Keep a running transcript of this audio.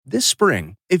This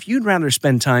spring, if you'd rather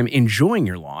spend time enjoying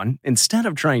your lawn instead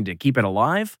of trying to keep it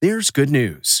alive, there's good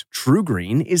news.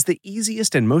 TruGreen is the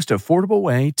easiest and most affordable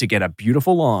way to get a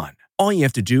beautiful lawn. All you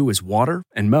have to do is water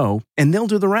and mow, and they'll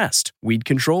do the rest. Weed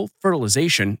control,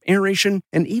 fertilization, aeration,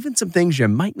 and even some things you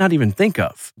might not even think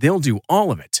of. They'll do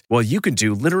all of it, while you can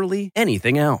do literally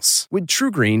anything else. With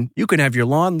TruGreen, you can have your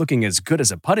lawn looking as good as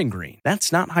a putting green.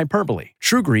 That's not hyperbole.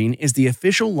 TruGreen is the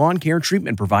official lawn care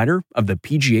treatment provider of the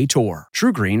PGA Tour.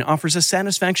 TruGreen offers a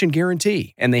satisfaction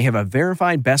guarantee, and they have a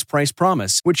verified best price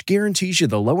promise, which guarantees you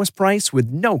the lowest price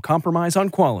with no compromise on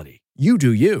quality. You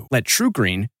do you. Let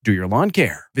TruGreen do your lawn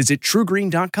care. Visit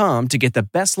TruGreen.com to get the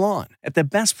best lawn at the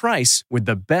best price with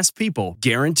the best people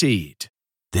guaranteed.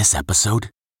 This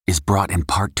episode is brought in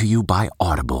part to you by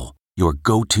Audible, your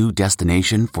go-to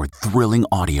destination for thrilling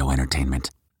audio entertainment.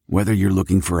 Whether you're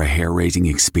looking for a hair-raising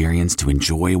experience to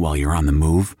enjoy while you're on the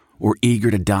move or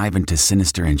eager to dive into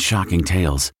sinister and shocking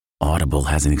tales, Audible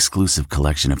has an exclusive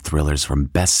collection of thrillers from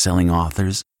best-selling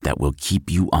authors that will keep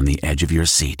you on the edge of your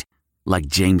seat. Like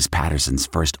James Patterson's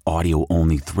first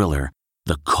audio-only thriller,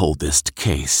 The Coldest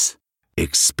Case.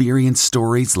 Experience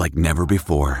stories like never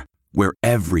before, where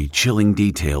every chilling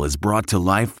detail is brought to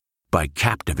life by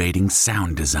captivating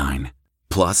sound design.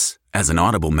 Plus, as an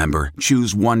Audible member,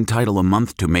 choose one title a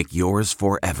month to make yours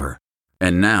forever.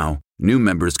 And now, new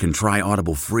members can try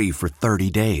Audible free for 30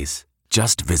 days.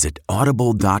 Just visit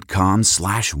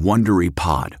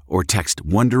audible.com/WonderyPod or text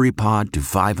WonderyPod to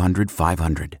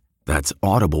 500-500. That's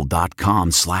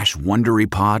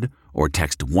audible.com/WonderyPod or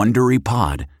text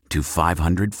WonderyPod to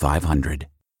 500-500.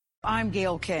 I'm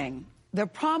Gayle King. The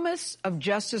promise of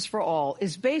justice for all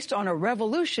is based on a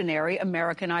revolutionary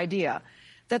American idea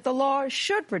that the law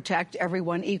should protect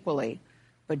everyone equally.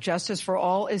 But justice for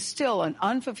all is still an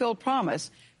unfulfilled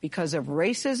promise because of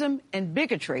racism and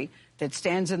bigotry that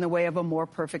stands in the way of a more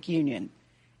perfect union.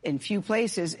 In few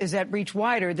places is that reach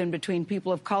wider than between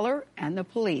people of color and the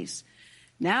police.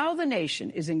 Now the nation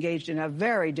is engaged in a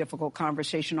very difficult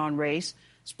conversation on race,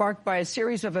 sparked by a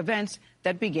series of events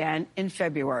that began in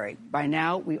February. By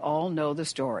now, we all know the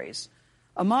stories.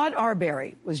 Ahmaud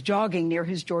Arbery was jogging near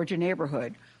his Georgia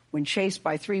neighborhood when chased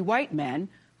by 3 white men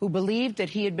who believed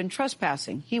that he had been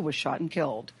trespassing. He was shot and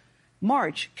killed.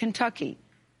 March, Kentucky.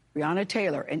 Breonna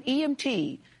Taylor, an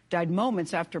EMT, died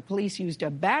moments after police used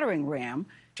a battering ram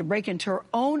to break into her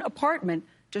own apartment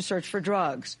to search for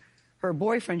drugs. Her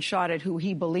boyfriend shot at who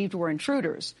he believed were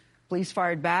intruders. Police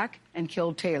fired back and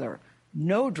killed Taylor.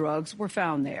 No drugs were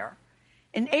found there.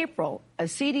 In April, a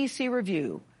CDC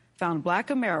review found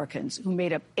Black Americans, who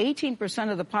made up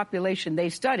 18% of the population they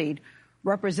studied,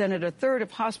 represented a third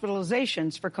of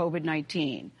hospitalizations for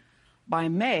COVID-19. By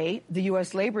May, the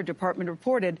U.S. Labor Department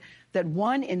reported that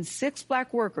 1 in 6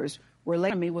 Black workers where the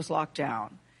economy was locked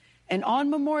down. And on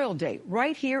Memorial Day,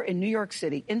 right here in New York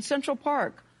City, in Central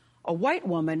Park, a white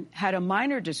woman had a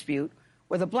minor dispute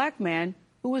with a Black man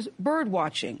who was bird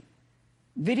watching.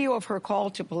 Video of her call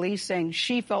to police saying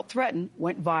she felt threatened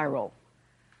went viral.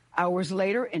 Hours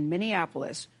later in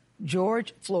Minneapolis,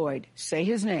 George Floyd, say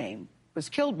his name, was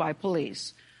killed by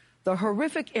police. The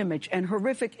horrific image, and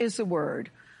horrific is the word,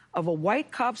 of a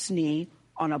white cop's knee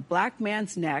on a Black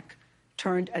man's neck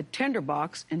turned a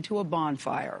tinderbox into a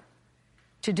bonfire.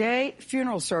 Today,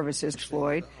 funeral services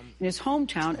Floyd in his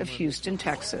hometown of Houston,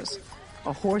 Texas.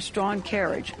 A horse-drawn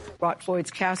carriage brought Floyd's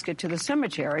casket to the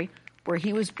cemetery where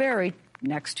he was buried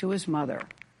next to his mother.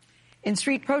 In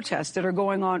street protests that are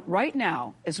going on right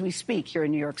now as we speak here in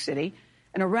New York City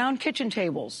and around kitchen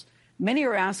tables, many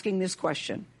are asking this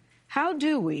question: how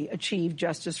do we achieve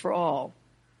justice for all?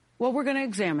 Well, we're going to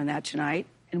examine that tonight,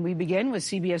 and we begin with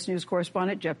CBS News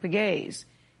correspondent Jeff Pegues.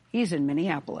 He's in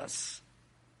Minneapolis.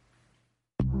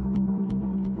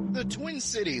 The Twin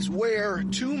Cities, where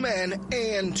 2 men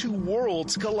and 2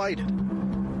 worlds collided.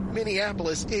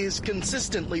 Minneapolis is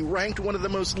consistently ranked one of the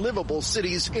most livable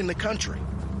cities in the country.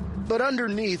 But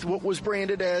underneath what was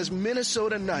branded as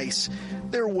Minnesota nice,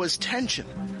 there was tension.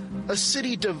 A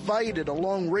city divided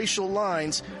along racial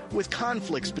lines with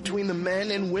conflicts between the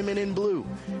men and women in blue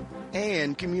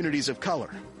and communities of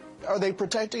color. Are they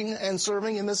protecting and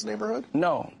serving in this neighborhood?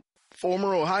 No.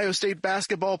 Former Ohio State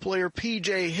basketball player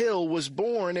P.J. Hill was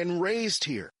born and raised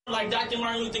here. Like Dr.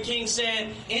 Martin Luther King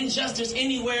said, injustice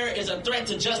anywhere is a threat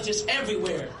to justice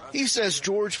everywhere. He says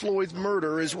George Floyd's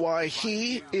murder is why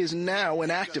he is now an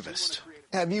activist.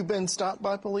 Have you been stopped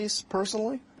by police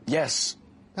personally? Yes.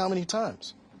 How many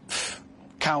times?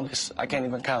 Countless. I can't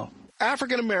even count.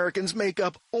 African Americans make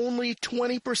up only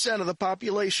 20% of the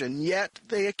population, yet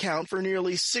they account for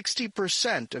nearly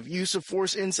 60% of use of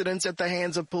force incidents at the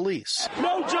hands of police.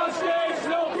 No justice,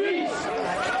 no peace.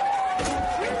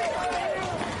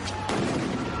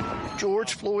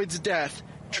 George Floyd's death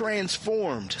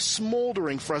transformed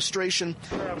smoldering frustration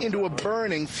into a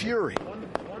burning fury.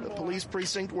 The police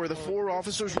precinct where the 4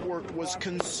 officers worked was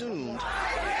consumed,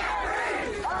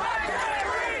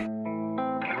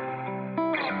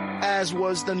 as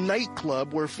was the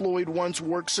nightclub where Floyd once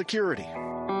worked security.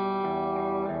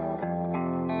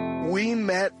 We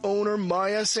met owner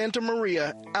Maya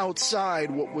Santamaria outside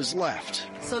what was left.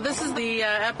 So this is the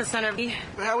epicenter.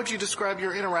 How would you describe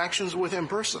your interactions with him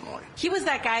personally? He was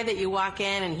that guy that you walk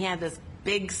in and he had this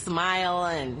big smile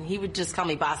and he would just call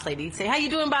me boss lady. He'd say, "How you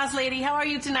doing, boss lady? How are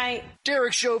you tonight?"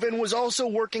 Derek Chauvin was also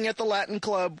working at the Latin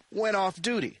Club when off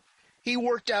duty. He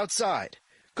worked outside.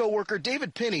 Co-worker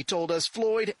David Pinney told us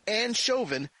Floyd and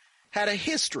Chauvin had a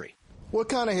history. What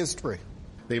kind of history?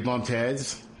 They bumped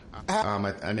heads.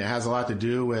 And it has a lot to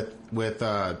do with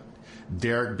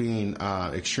Derek being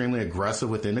extremely aggressive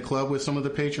within the club with some of the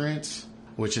patrons,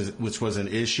 which was an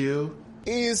issue.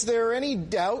 Is there any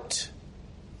doubt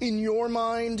in your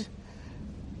mind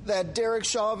that Derek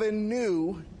Chauvin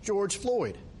knew George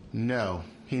Floyd? No,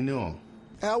 he knew him.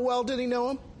 How well did he know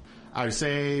him? I'd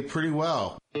say pretty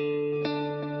well.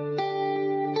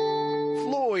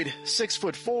 Floyd,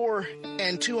 6'4"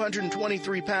 and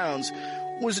 223 pounds,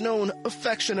 was known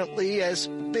affectionately as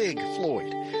Big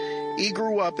Floyd. He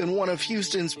grew up in one of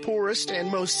Houston's poorest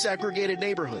and most segregated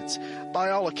neighborhoods.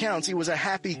 By all accounts, he was a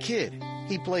happy kid.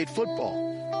 He played football.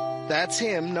 That's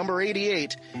him, number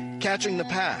 88, catching the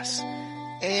pass.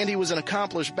 And he was an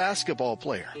accomplished basketball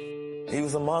player. He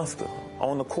was a monster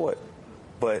on the court,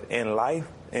 but in life,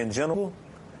 in general,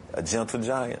 a gentle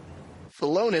giant.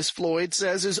 Philonis Floyd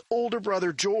says his older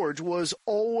brother George was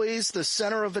always the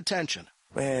center of attention.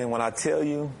 Man, when I tell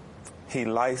you, he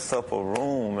lights up a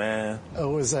room, man.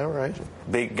 Oh, is that right?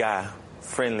 Big guy,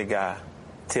 friendly guy.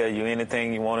 Tell you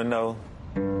anything you want to know.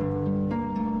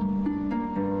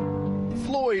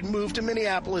 Floyd moved to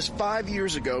Minneapolis 5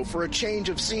 years ago for a change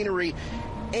of scenery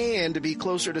and to be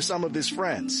closer to some of his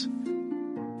friends.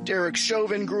 Derek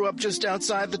Chauvin grew up just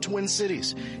outside the Twin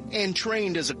Cities and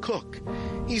trained as a cook.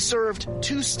 He served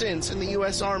 2 stints in the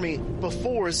U.S. Army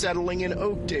before settling in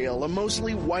Oakdale, a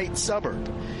mostly white suburb.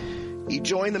 He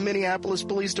joined the Minneapolis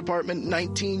Police Department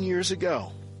 19 years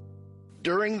ago.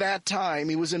 During that time,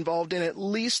 he was involved in at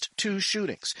least 2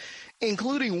 shootings,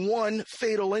 including one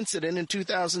fatal incident in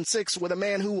 2006 with a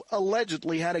man who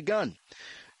allegedly had a gun.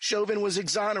 Chauvin was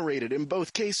exonerated in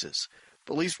both cases.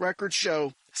 Police records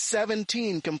show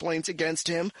 17 complaints against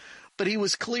him, but he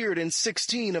was cleared in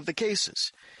 16 of the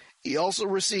cases. He also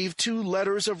received 2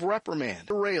 letters of reprimand,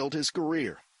 derailed his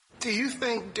career. Do you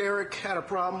think Derek had a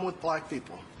problem with black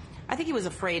people? I think he was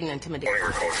afraid and intimidated.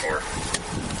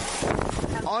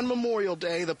 On Memorial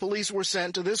Day, the police were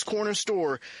sent to this corner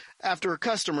store after a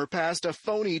customer passed a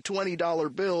phony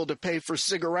 $20 bill to pay for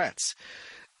cigarettes.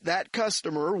 That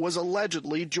customer was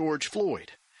allegedly George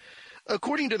Floyd.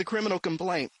 According to the criminal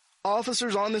complaint,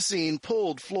 officers on the scene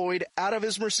pulled Floyd out of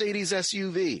his Mercedes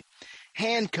SUV,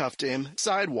 handcuffed him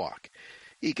sidewalk.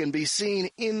 He can be seen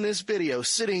in this video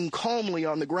sitting calmly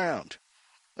on the ground.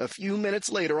 A few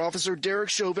minutes later, Officer Derek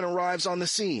Chauvin arrives on the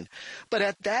scene. But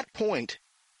at that point,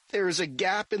 there is a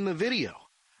gap in the video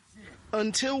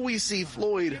until we see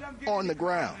Floyd on the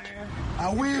ground.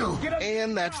 I will.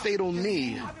 And that fatal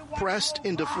knee pressed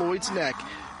into Floyd's neck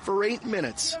for 8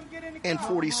 minutes and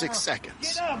 46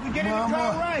 seconds. Mama,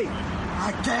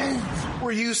 I can't.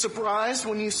 Were you surprised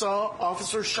when you saw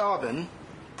Officer Chauvin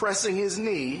pressing his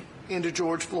knee into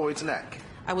George Floyd's neck?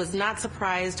 I was not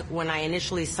surprised when I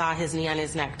initially saw his knee on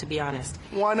his neck, to be honest.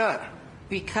 Why not?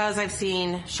 Because I've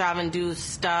seen Chauvin do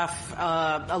stuff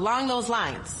along those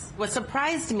lines. What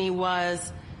surprised me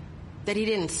was that he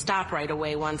didn't stop right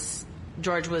away once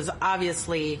George was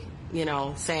obviously,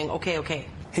 saying, okay.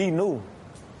 He knew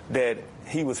that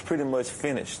he was pretty much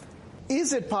finished.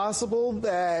 Is it possible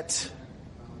that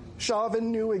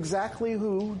Chauvin knew exactly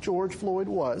who George Floyd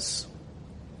was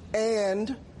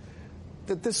and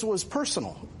that this was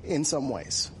personal in some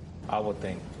ways? I would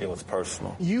think it was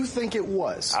personal. You think it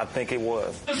was? I think it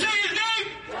was.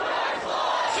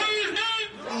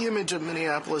 The image of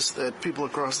Minneapolis that people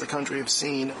across the country have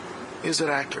seen, is it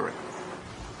accurate?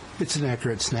 It's an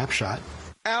accurate snapshot.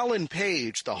 Alan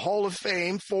Page, the Hall of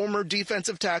Fame former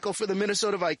defensive tackle for the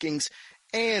Minnesota Vikings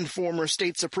and former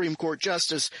state Supreme Court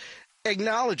justice,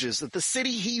 acknowledges that the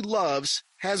city he loves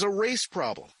has a race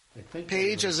problem.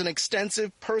 Page has an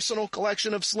extensive personal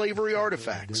collection of slavery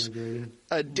artifacts,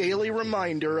 a daily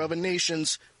reminder of a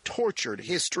nation's tortured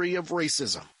history of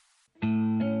racism.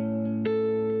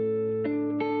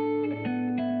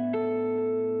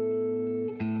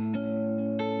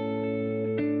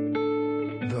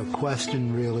 The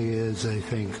question really is, I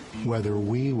think, whether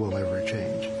we will ever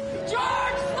change.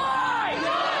 George Floyd!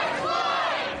 George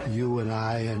Floyd! You and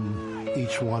I and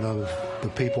each one of the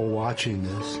people watching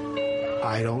this,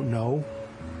 I don't know.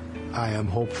 I am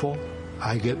hopeful.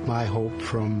 I get my hope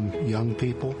from young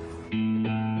people.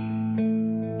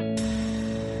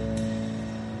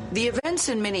 The events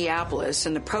in Minneapolis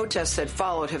and the protests that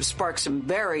followed have sparked some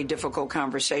very difficult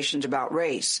conversations about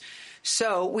race.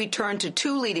 So we turn to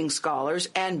two leading scholars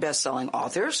and best-selling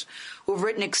authors who've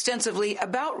written extensively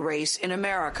about race in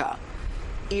America.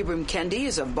 Ibram Kendi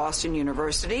is of Boston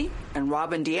University, and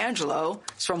Robin DiAngelo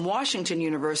is from Washington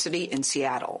University in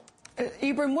Seattle.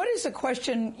 Ibram, what is the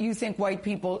question you think white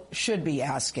people should be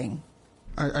asking?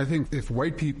 I think if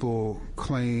white people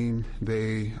claim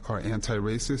they are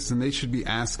anti-racist, then they should be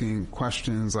asking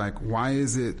questions like, why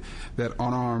is it that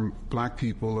unarmed black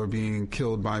people are being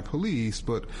killed by police,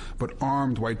 but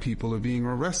armed white people are being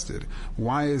arrested?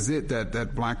 Why is it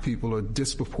that black people are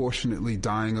disproportionately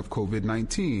dying of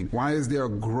COVID-19? Why is there a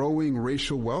growing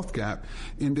racial wealth gap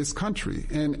in this country?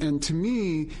 And to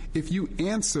me, if you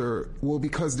answer, well,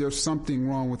 because there's something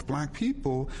wrong with black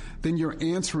people, then you're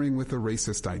answering with a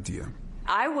racist idea.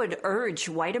 I would urge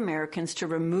white Americans to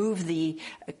remove the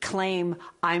claim,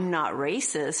 I'm not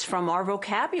racist, from our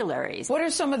vocabularies. What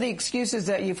are some of the excuses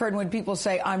that you've heard when people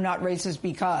say, I'm not racist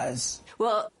because?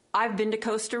 Well, I've been to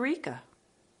Costa Rica.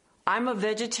 I'm a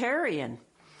vegetarian.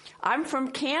 I'm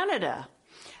from Canada.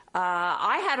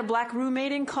 I had a black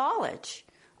roommate in college.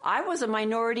 I was a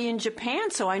minority in Japan,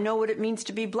 so I know what it means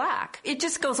to be black. It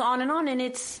just goes on, and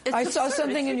it's I saw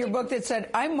something in your book that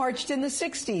said, I marched in the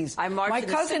 60s. My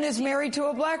cousin is married to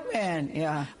a black man.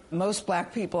 Yeah. Most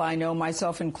black people I know,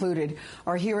 myself included,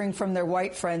 are hearing from their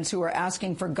white friends who are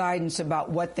asking for guidance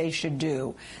about what they should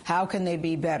do. How can they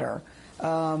be better?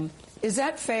 Is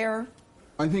that fair?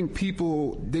 I think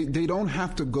people, they don't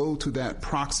have to go to that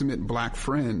proximate black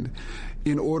friend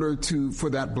in order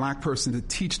for that black person to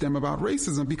teach them about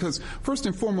racism, because first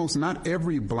and foremost, not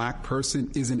every black person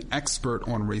is an expert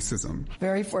on racism.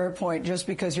 Very fair point. Just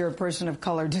because you're a person of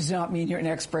color does not mean you're an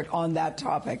expert on that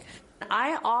topic.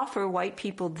 I offer white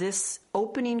people this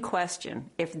opening question.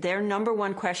 If their number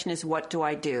one question is, what do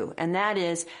I do? And that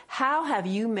is, how have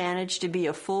you managed to be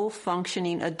a full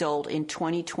functioning adult in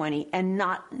 2020 and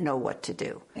not know what to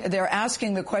do? They're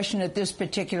asking the question at this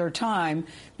particular time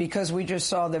because we just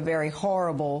saw the very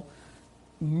horrible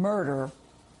murder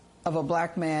of a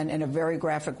black man in a very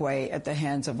graphic way at the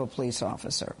hands of a police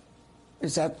officer.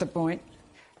 Is that the point?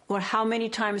 Well, how many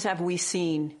times have we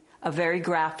seen a very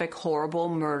graphic, horrible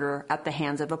murder at the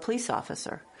hands of a police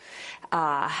officer?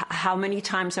 How many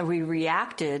times have we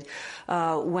reacted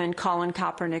when Colin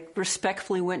Kaepernick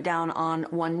respectfully went down on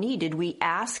one knee? Did we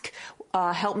ask,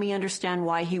 help me understand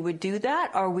why he would do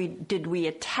that? Or did we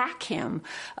attack him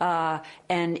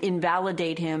and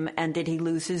invalidate him, and did he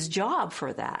lose his job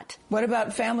for that? What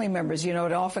about family members? You know,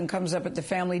 it often comes up at the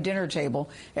family dinner table.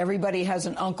 Everybody has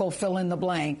an uncle fill in the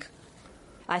blank.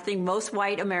 I think most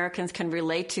white Americans can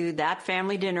relate to that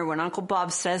family dinner when Uncle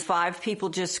Bob says 5 people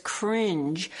just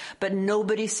cringe, but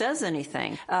nobody says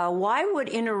anything. Why would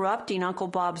interrupting Uncle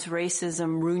Bob's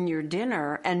racism ruin your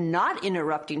dinner, and not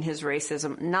interrupting his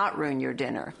racism not ruin your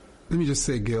dinner? Let me just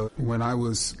say, Gail, when I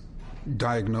was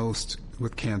diagnosed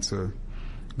with cancer,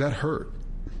 that hurt.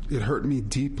 It hurt me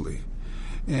deeply.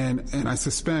 And I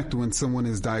suspect when someone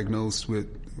is diagnosed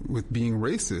with being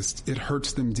racist, it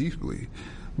hurts them deeply.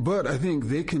 But I think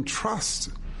they can trust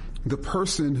the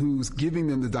person who's giving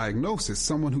them the diagnosis,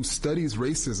 someone who studies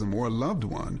racism or a loved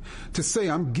one, to say,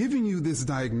 I'm giving you this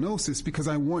diagnosis because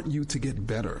I want you to get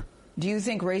better. Do you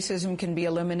think racism can be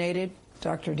eliminated,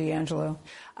 Dr. DiAngelo?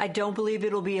 I don't believe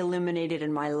it'll be eliminated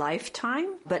in my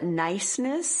lifetime, but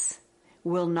niceness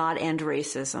will not end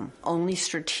racism. Only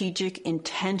strategic,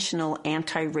 intentional,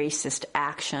 anti-racist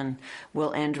action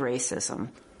will end racism.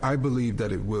 I believe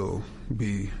that it will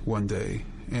be one day.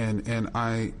 And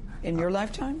I... In your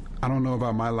lifetime? I don't know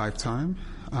about my lifetime.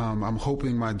 I'm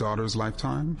hoping my daughter's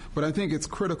lifetime. But I think it's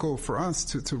critical for us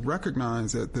to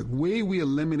recognize that the way we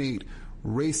eliminate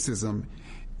racism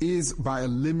is by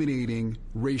eliminating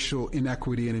racial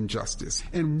inequity and injustice.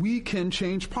 And we can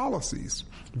change policies,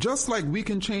 just like we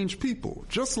can change people,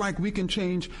 just like we can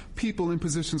change people in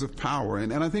positions of power.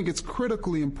 And I think it's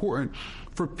critically important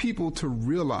for people to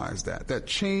realize that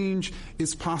change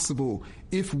is possible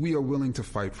if we are willing to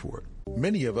fight for it.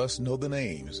 Many of us know the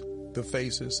names, the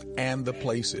faces, and the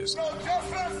places. No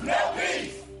justice, no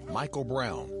peace. Michael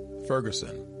Brown,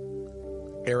 Ferguson.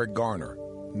 Eric Garner,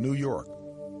 New York.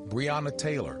 Breonna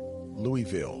Taylor,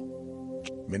 Louisville.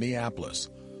 Minneapolis.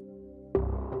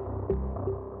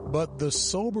 But the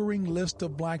sobering list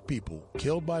of black people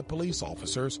killed by police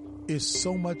officers is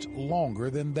so much longer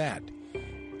than that,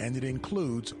 and it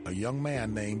includes a young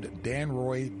man named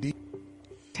Danroy D.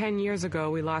 10 years ago,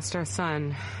 we lost our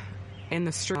son in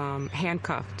the street,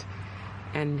 handcuffed.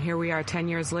 And here we are 10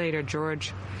 years later,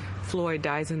 George Floyd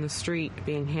dies in the street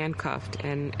being handcuffed,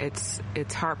 and it's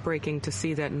heartbreaking to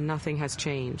see that nothing has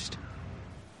changed.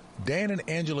 Dan and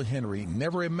Angela Henry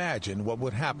never imagined what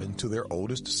would happen to their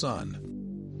oldest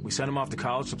son. We sent him off to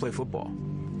college to play football,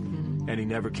 and he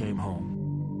never came home.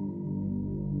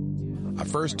 I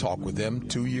first talked with them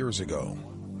 2 years ago.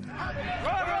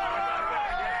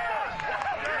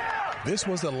 This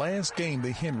was the last game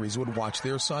the Henrys would watch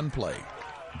their son play.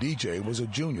 DJ was a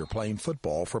junior playing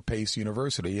football for Pace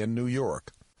University in New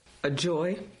York. A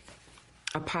joy,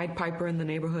 a Pied Piper in the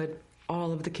neighborhood.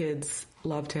 All of the kids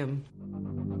loved him.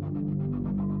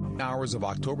 Hours of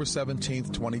October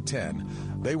 17th,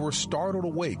 2010, they were startled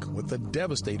awake with the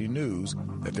devastating news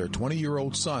that their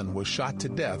 20-year-old son was shot to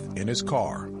death in his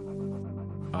car.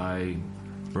 I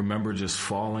remember just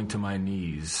falling to my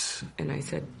knees. And I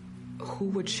said, who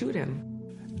would shoot him?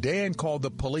 Dan called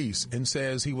the police and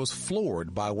says he was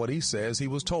floored by what he says he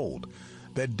was told,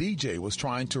 that DJ was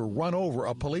trying to run over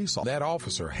a police officer. That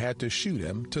officer had to shoot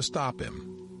him to stop him.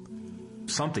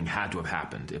 Something had to have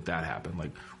happened if that happened.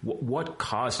 Like, what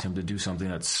caused him to do something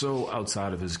that's so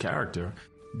outside of his character?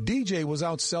 DJ was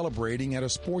out celebrating at a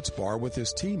sports bar with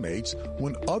his teammates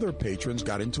when other patrons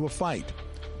got into a fight.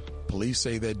 Police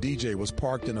say that DJ was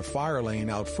parked in a fire lane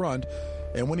out front,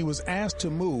 and when he was asked to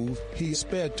move, he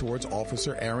sped towards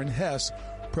Officer Aaron Hess,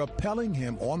 propelling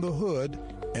him on the hood,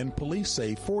 and police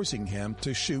say forcing him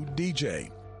to shoot DJ.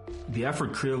 The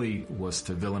effort clearly was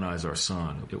to villainize our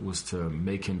son. It was to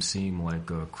make him seem like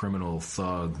a criminal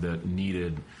thug that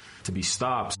needed to be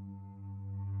stopped.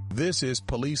 This is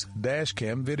police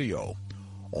dashcam video.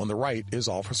 On the right is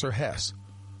Officer Hess.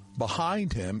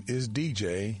 Behind him is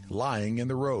DJ lying in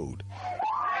the road.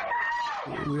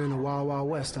 We were in the Wild Wild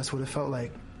West. That's what it felt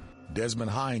like.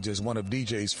 Desmond Hines is one of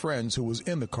DJ's friends who was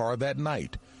in the car that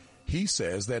night. He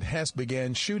says that Hess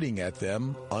began shooting at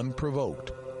them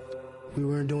unprovoked. We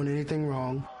weren't doing anything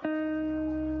wrong.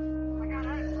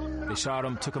 They shot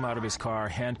him, took him out of his car,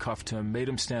 handcuffed him, made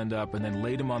him stand up, and then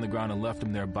laid him on the ground and left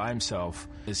him there by himself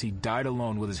as he died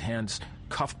alone with his hands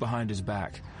cuffed behind his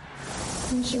back.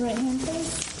 Use your right hand,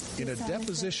 please. In a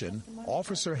deposition,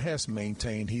 Officer Hess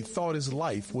maintained he thought his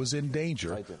life was in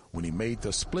danger when he made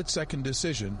the split-second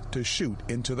decision to shoot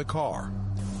into the car.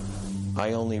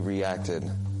 I only reacted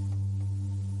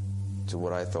to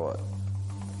what I thought,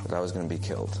 that I was going to be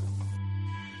killed.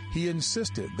 He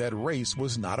insisted that race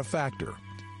was not a factor.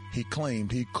 He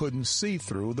claimed he couldn't see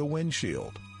through the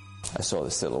windshield. I saw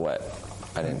the silhouette.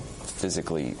 I didn't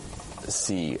physically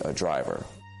see a driver.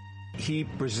 He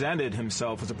presented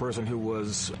himself as a person who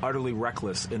was utterly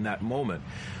reckless in that moment.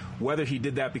 Whether he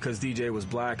did that because DJ was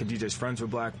black and DJ's friends were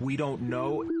black, we don't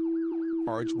know.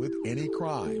 Charged with any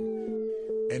crime.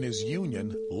 And his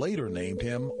union later named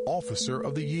him Officer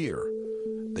of the Year.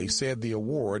 They said the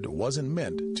award wasn't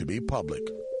meant to be public.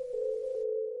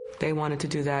 They wanted to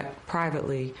do that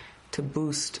privately to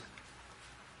boost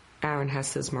Aaron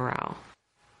Hess's morale.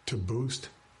 To boost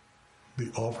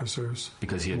the officers'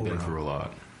 Because he had morale. been through a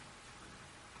lot.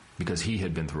 Because he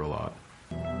had been through a lot.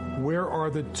 Where are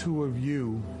the two of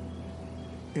you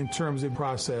in terms of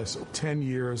process 10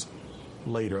 years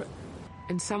later?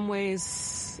 In some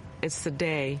ways, it's the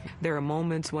day. There are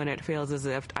moments when it feels as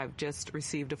if I've just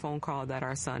received a phone call that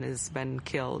our son has been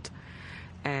killed,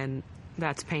 and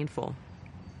that's painful.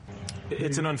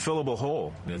 It's an unfillable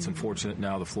hole. It's unfortunate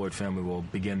now the Floyd family will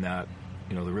begin that,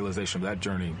 the realization of that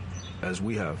journey as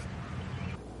we have.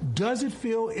 Does it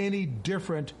feel any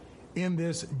different in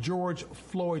this George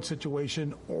Floyd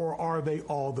situation, or are they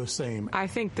all the same? I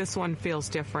think this one feels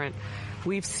different.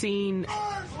 We've seen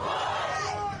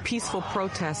peaceful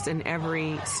protests in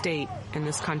every state in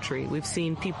this country. We've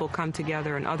seen people come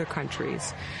together in other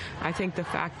countries. I think the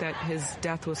fact that his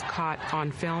death was caught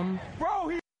on film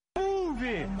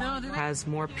has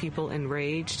more people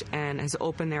enraged and has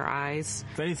opened their eyes.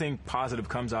 If anything positive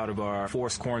comes out of our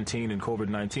forced quarantine and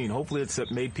COVID-19, hopefully it's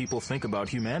made people think about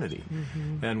humanity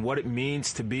and what it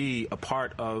means to be a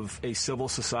part of a civil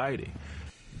society.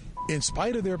 In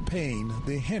spite of their pain,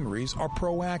 the Henrys are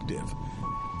proactive.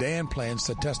 Dan plans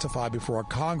to testify before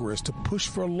Congress to push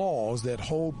for laws that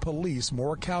hold police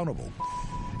more accountable.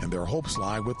 And their hopes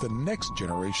lie with the next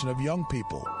generation of young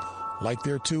people, like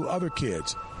their two other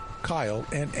kids, Kyle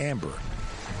and Amber,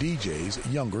 DJ's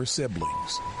younger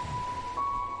siblings.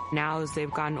 Now, as they've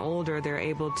gotten older, they're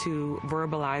able to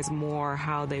verbalize more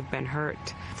how they've been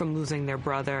hurt from losing their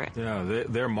brother. Yeah,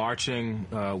 they're marching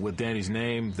with Danny's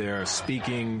name. They're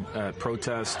speaking at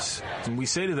protests. And we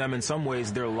say to them, in some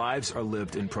ways, their lives are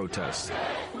lived in protest.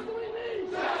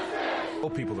 Oh,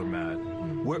 people are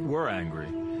mad. We're angry.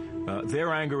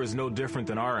 Their anger is no different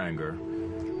than our anger.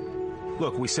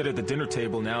 Look, we sit at the dinner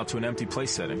table now to an empty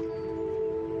place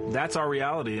setting. That's our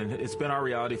reality, and it's been our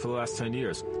reality for the last 10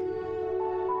 years.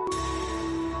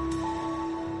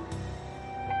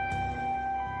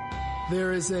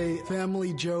 There is a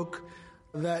family joke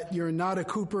that you're not a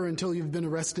Cooper until you've been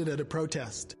arrested at a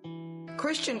protest.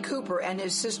 Christian Cooper and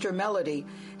his sister Melody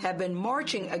have been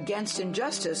marching against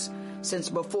injustice since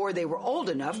before they were old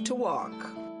enough to walk.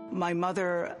 My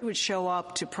mother would show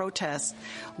up to protest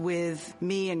with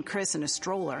me and Chris in a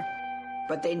stroller.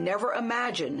 But they never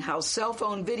imagined how cell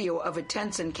phone video of a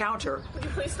tense encounter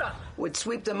would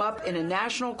sweep them up in a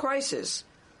national crisis.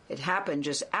 It happened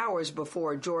just hours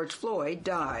before George Floyd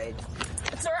died.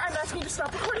 Sir, I'm asking you to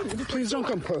stop recording me. Please don't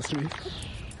come close to me.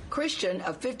 Christian,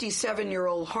 a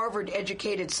 57-year-old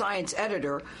Harvard-educated science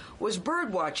editor, was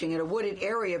birdwatching in a wooded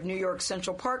area of New York's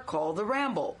Central Park called the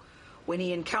Ramble when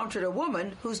he encountered a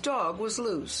woman whose dog was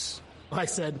loose. I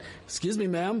said, "Excuse me,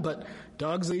 ma'am, but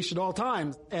dogs leash at all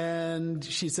times." And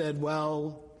she said,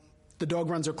 "Well, the dog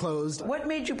runs are closed." What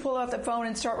made you pull out the phone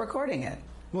and start recording it?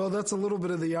 Well, that's a little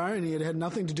bit of the irony. It had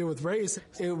nothing to do with race.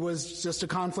 It was just a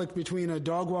conflict between a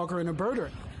dog walker and a birder.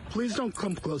 Please don't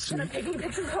come close to me. I'm taking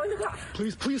pictures calling the cops.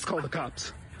 Please call the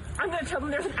cops. I'm going to tell them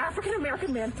there's an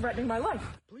African-American man threatening my life.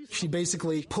 She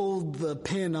basically pulled the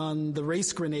pin on the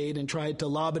race grenade and tried to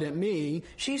lob it at me.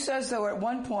 She says, though, at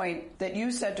one point that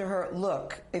you said to her,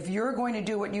 "Look, if you're going to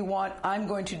do what you want, I'm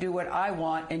going to do what I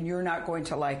want, and you're not going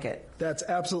to like it." That's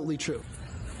absolutely true.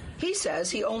 He says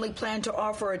he only planned to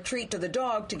offer a treat to the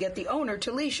dog to get the owner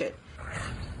to leash it.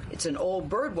 It's an old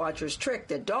birdwatcher's trick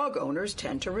that dog owners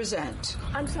tend to resent.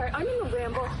 I'm sorry, I'm in the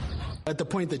Ramble. At the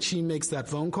point that she makes that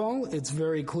phone call, it's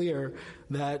very clear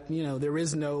that, there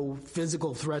is no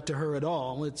physical threat to her at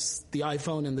all. It's the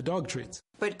iPhone and the dog treats.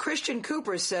 But Christian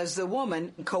Cooper says the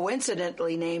woman,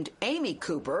 coincidentally named Amy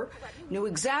Cooper, knew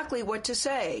exactly what to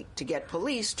say to get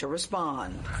police to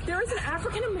respond. There is an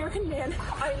African-American man.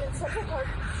 I am in Central Park.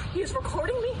 He is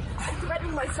recording me and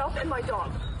threatening myself and my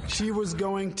dog. She was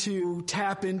going to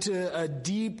tap into a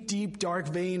deep, deep, dark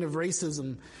vein of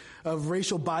racism, of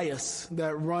racial bias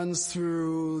that runs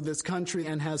through this country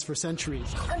and has for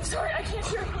centuries. I'm sorry, I can't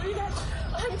hear you yet.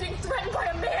 I'm being threatened by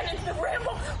a man in the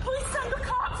Ramble. Please send the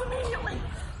cops immediately.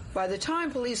 By the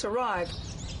time police arrived,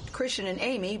 Christian and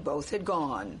Amy both had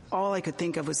gone. All I could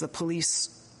think of was the police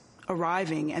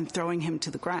arriving and throwing him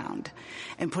to the ground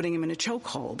and putting him in a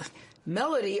chokehold.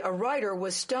 Melody, a writer,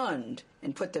 was stunned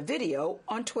and put the video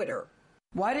on Twitter.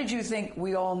 Why did you think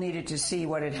we all needed to see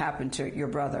what had happened to your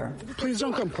brother? Please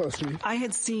don't come close to me. I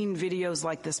had seen videos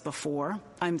like this before.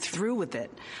 I'm through with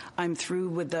it. I'm through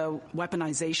with the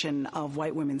weaponization of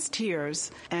white women's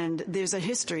tears. And there's a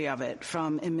history of it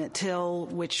from Emmett Till,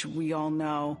 which we all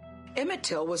know. Emmett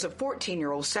Till was a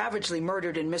 14-year-old savagely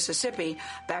murdered in Mississippi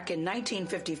back in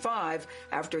 1955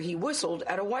 after he whistled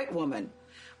at a white woman.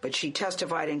 But she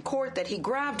testified in court that he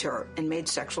grabbed her and made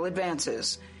sexual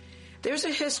advances. There's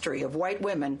a history of white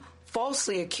women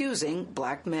falsely accusing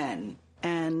black men.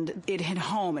 And it hit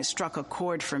home, it struck a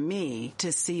chord for me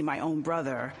to see my own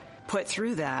brother put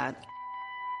through that.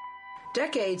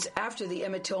 Decades after the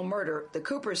Emmett Till murder, the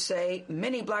Coopers say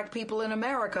many black people in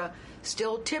America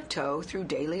still tiptoe through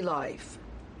daily life.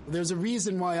 There's a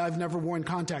reason why I've never worn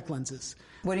contact lenses.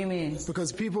 What do you mean?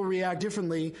 Because people react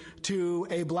differently to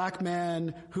a black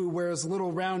man who wears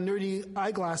little round nerdy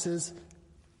eyeglasses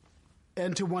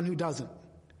and to one who doesn't.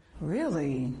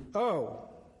 Really? Oh.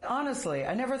 Honestly,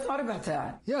 I never thought about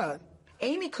that. Yeah.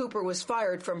 Amy Cooper was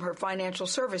fired from her financial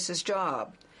services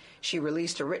job. She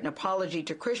released a written apology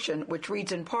to Christian, which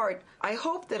reads in part, "I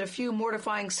hope that a few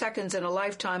mortifying seconds in a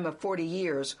lifetime of 40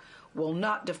 years will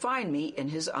not define me in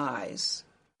his eyes."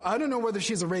 I don't know whether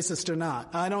she's a racist or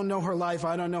not. I don't know her life.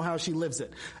 I don't know how she lives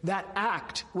it. That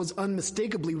act was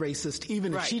unmistakably racist,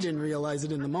 even if she didn't realize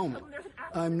it in the moment.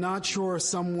 I'm not sure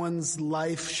someone's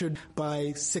life should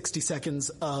buy 60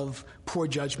 seconds of poor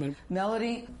judgment.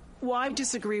 Melody? Well, I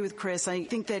disagree with Chris. I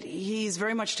think that he's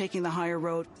very much taking the higher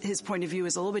road. His point of view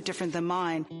is a little bit different than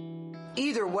mine.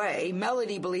 Either way,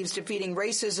 Melody believes defeating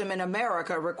racism in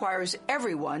America requires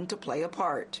everyone to play a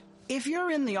part. If you're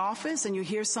in the office and you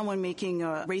hear someone making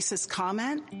a racist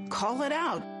comment, call it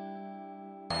out.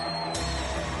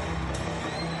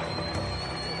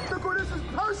 Look, this is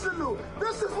personal.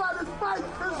 This is why this fight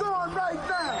is on right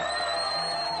now.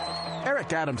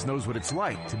 Eric Adams knows what it's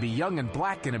like to be young and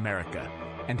black in America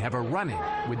and have a run-in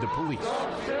with the police.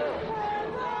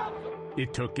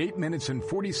 It took 8 minutes and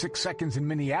 46 seconds in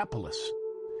Minneapolis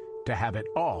to have it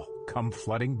all come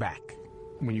flooding back.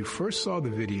 When you first saw the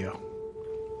video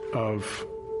of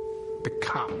the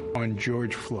cop on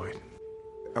George Floyd,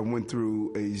 I went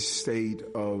through a state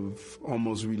of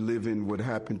almost reliving what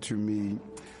happened to me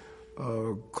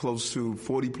close to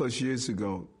 40-plus years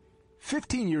ago.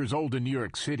 15 years old in New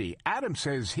York City, Adams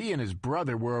says he and his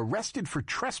brother were arrested for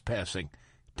trespassing,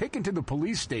 taken to the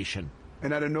police station.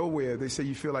 And out of nowhere, they say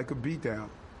you feel like a beatdown.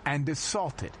 And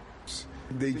assaulted.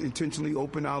 They intentionally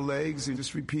opened our legs and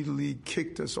just repeatedly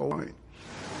kicked us all.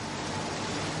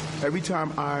 Every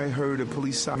time I heard a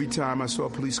police siren, every time I saw a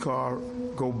police car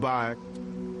go by,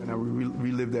 and I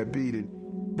relived that beating.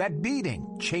 That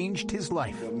beating changed his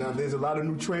life. Now there's a lot of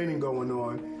new training going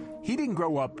on. He didn't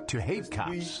grow up to hate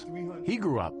cops. He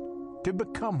grew up to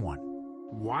become one.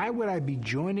 Why would I be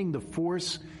joining the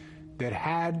force that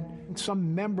had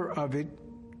some member of it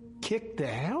kick the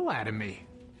hell out of me?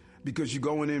 Because you're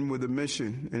going in with a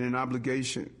mission and an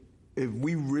obligation. If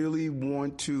we really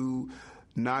want to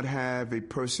not have a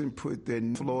person put their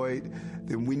Floyd,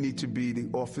 then we need to be the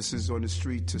officers on the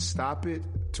street to stop it,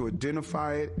 to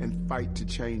identify it, and fight to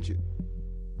change it.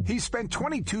 He spent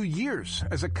 22 years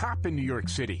as a cop in New York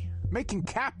City, making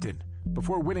captain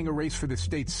before winning a race for the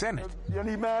state Senate. You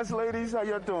need masks, ladies? How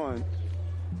you doing?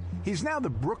 He's now the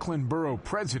Brooklyn Borough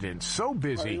president, so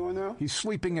busy he's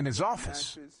sleeping in his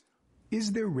office.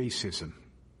 Is there racism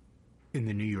in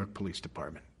the New York Police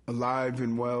Department? Alive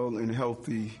and well and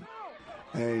healthy.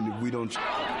 And if we don't,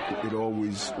 it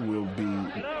always will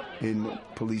be in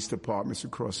police departments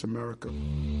across America.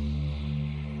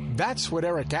 That's what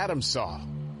Eric Adams saw,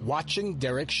 watching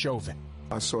Derek Chauvin.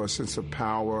 I saw a sense of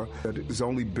power that is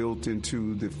only built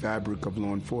into the fabric of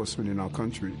law enforcement in our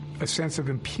country. A sense of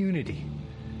impunity.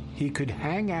 He could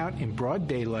hang out in broad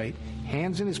daylight,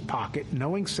 hands in his pocket,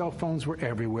 knowing cell phones were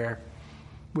everywhere,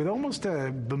 with almost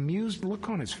a bemused look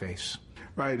on his face.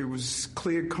 Right, it was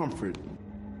clear comfort.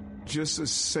 Just a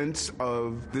sense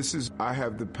of, I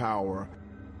have the power.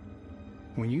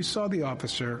 When you saw the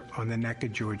officer on the neck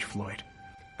of George Floyd.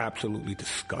 Absolutely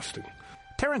disgusting.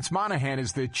 Terrence Monahan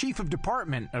is the chief of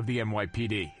department of the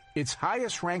NYPD, its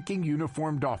highest-ranking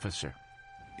uniformed officer.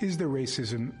 Is there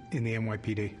racism in the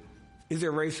NYPD? Is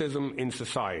there racism in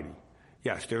society?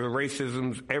 Yes, there are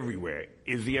racisms everywhere.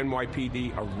 Is the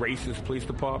NYPD a racist police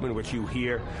department, which you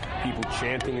hear people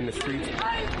chanting in the streets?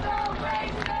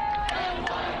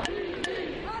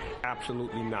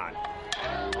 Absolutely not.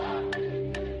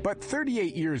 But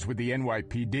 38 years with the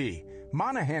NYPD,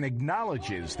 Monahan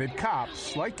acknowledges that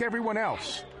cops, like everyone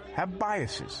else, have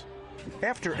biases.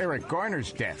 After Eric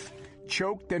Garner's death,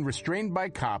 choked and restrained by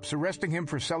cops arresting him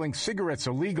for selling cigarettes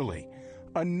illegally,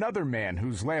 another man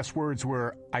whose last words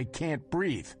were, "I can't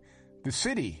breathe," the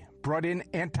city brought in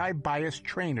anti-bias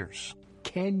trainers.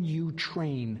 Can you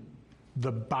train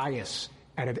the bias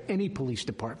out of any police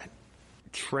department?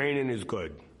 Training is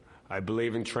good. I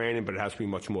believe in training, but it has to be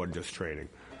much more than just training.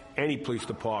 Any police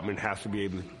department has to be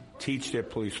able to teach their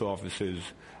police officers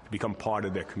to become part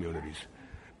of their communities.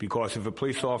 Because if a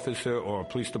police officer or a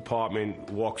police department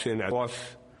walks in as us,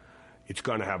 it's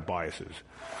going to have biases.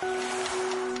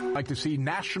 I'd like to see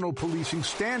national policing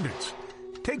standards.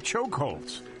 Take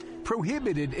chokeholds.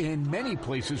 Prohibited in many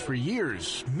places for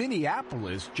years,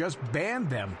 Minneapolis just banned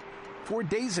them 4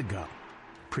 days ago.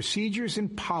 Procedures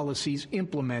and policies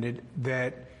implemented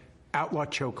that outlaw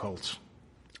chokeholds.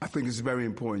 I think it's very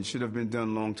important. Should have been done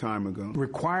a long time ago.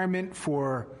 Requirement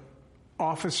for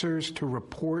officers to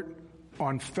report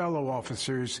on fellow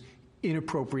officers'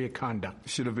 inappropriate conduct.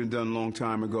 Should have been done a long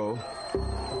time ago.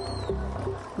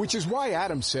 Which is why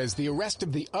Adams says the arrest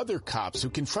of the other cops who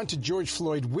confronted George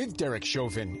Floyd with Derek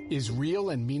Chauvin is real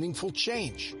and meaningful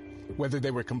change, whether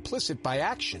they were complicit by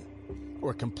action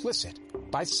or complicit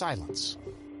by silence.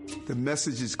 The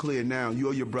message is clear now.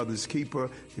 You're your brother's keeper.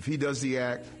 If he does the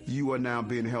act, you are now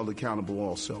being held accountable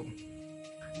also.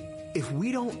 If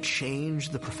we don't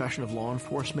change the profession of law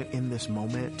enforcement in this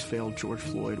moment, failed George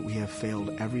Floyd, we have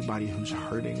failed everybody who's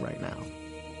hurting right now.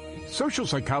 Social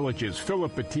psychologist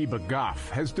Philip Atiba Goff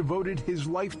has devoted his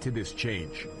life to this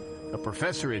change. A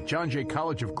professor at John Jay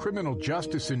College of Criminal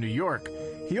Justice in New York,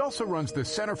 he also runs the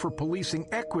Center for Policing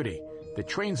Equity that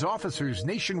trains officers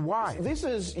nationwide. This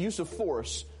is use of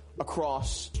force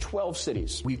across 12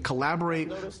 cities. We collaborate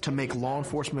to make law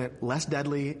enforcement less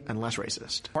deadly and less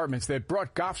racist. Departments that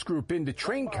brought Goff's group in to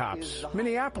train cops,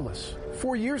 Minneapolis,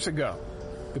 4 years ago.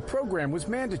 The program was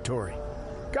mandatory.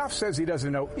 Goff says he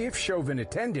doesn't know if Chauvin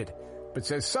attended, but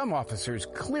says some officers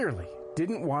clearly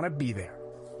didn't want to be there.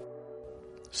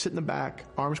 sit in the back,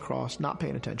 arms crossed, not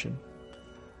paying attention.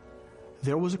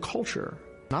 There was a culture,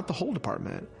 not the whole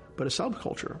department, but a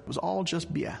subculture. It was all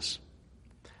just BS.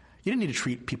 You didn't need to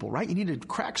treat people right. You needed to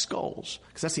crack skulls,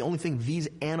 because that's the only thing these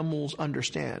animals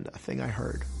understand, a thing I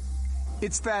heard.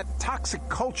 It's that toxic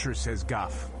culture, says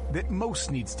Goff, that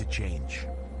most needs to change.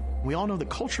 We all know that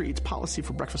culture eats policy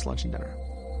for breakfast, lunch, and dinner.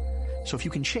 So if you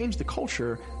can change the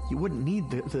culture, you wouldn't need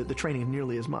the training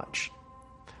nearly as much.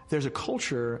 There's a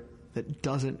culture that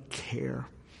doesn't care.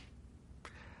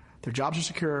 Their jobs are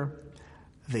secure.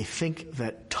 They think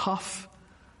that tough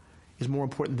is more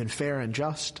important than fair and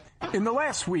just. In the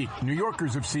last week, New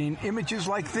Yorkers have seen images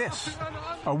like this.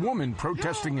 A woman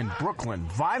protesting in Brooklyn,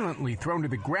 violently thrown to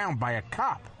the ground by a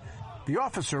cop. The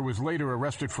officer was later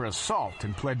arrested for assault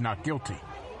and pled not guilty.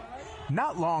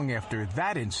 Not long after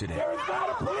that incident, there is not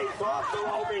a police officer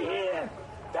over here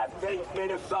that thinks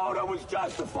Minnesota was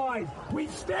justified. We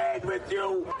stand with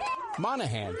you.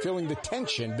 Monahan, feeling the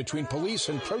tension between police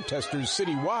and protesters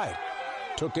citywide,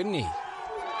 took a knee.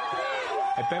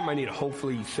 I bet I need to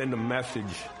hopefully send a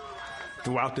message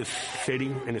throughout this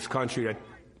city and this country that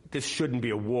this shouldn't be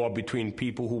a war between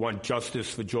people who want justice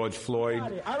for George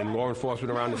Floyd and law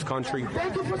enforcement around this country.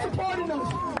 Thank you for supporting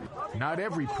us. Not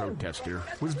every protester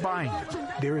was buying it.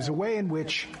 There is a way in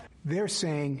which they're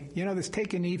saying, this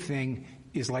take a knee thing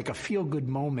is like a feel-good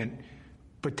moment,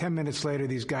 but 10 minutes later,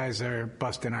 these guys are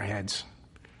busting our heads,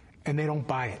 and they don't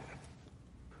buy it.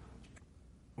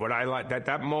 What I like,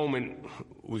 that moment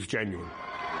was genuine.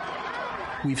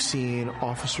 We've seen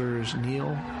officers kneel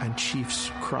and chiefs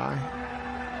cry.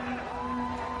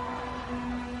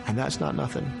 And that's not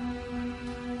nothing.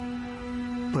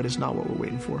 But it's not what we're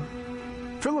waiting for.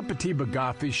 Philip Atiba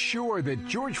Goff is sure that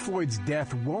George Floyd's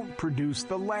death won't produce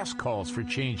the last calls for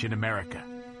change in America.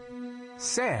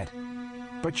 Sad,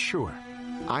 but sure.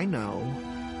 I know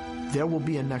there will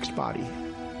be a next body.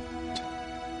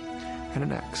 And a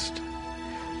next.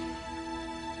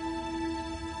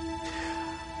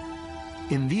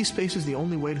 In these spaces, the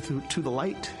only way to the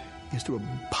light is through a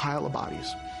pile of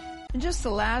bodies. In just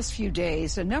the last few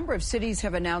days, a number of cities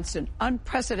have announced an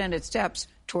unprecedented steps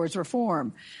towards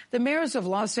reform. The mayors of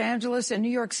Los Angeles and New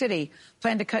York City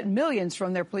plan to cut millions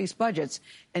from their police budgets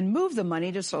and move the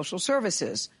money to social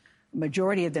services. A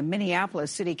majority of the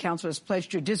Minneapolis City Council has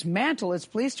pledged to dismantle its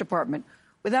police department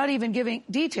without even giving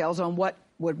details on what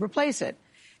would replace it.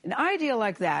 An idea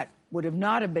like that would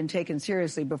not have been taken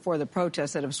seriously before the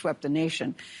protests that have swept the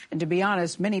nation. And to be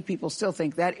honest, many people still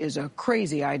think that is a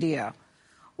crazy idea.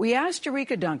 We asked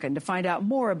Eureka Duncan to find out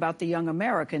more about the young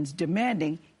Americans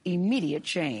demanding immediate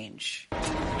change.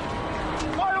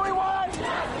 What do we want?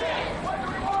 Justice! What do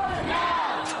we want?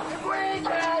 Now! If we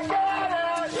can't get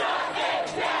it! Shut it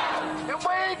down! If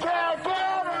we can't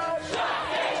get it! Shut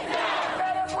it down!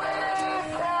 And if we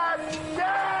can't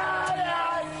get it!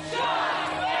 Shut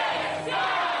it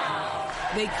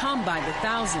down! They come by the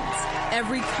thousands,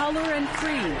 every color and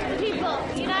creed. People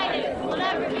united will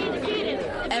never be defeated.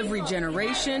 Every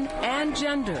generation and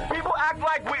gender. People act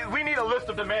like we need a list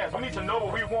of demands. We need to know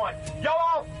what we want.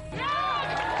 Y'all!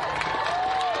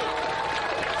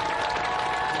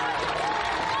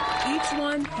 Each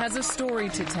one has a story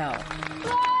to tell.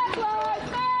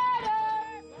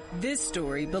 This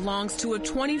story belongs to a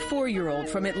 24-year-old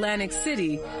from Atlantic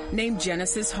City named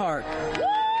Genesis Hart.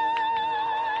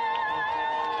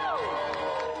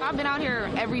 I've been out here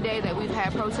every day that we've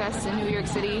had protests in New York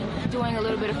City, doing a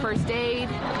little bit of first aid.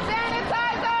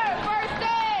 Sanitizer! First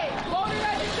aid! Voter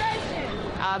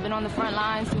registration! I've been on the front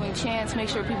lines doing chants, make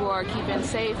sure people are keeping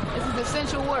safe. This is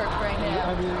essential work right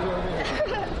now.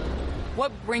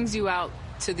 What brings you out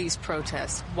to these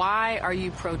protests? Why are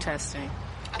you protesting?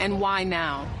 And why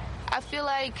now? I feel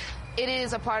like it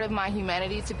is a part of my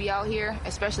humanity to be out here,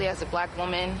 especially as a black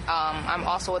woman. I'm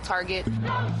also a target. Don't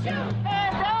shoot!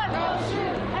 Hands up! Don't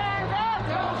shoot! Hands up!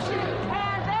 Don't shoot!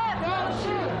 Hands up! Don't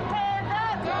shoot! Hands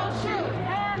up! Don't shoot!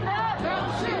 Hands up!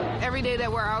 Don't shoot! Every day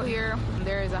that we're out here,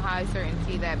 there is a high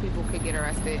certainty that people could get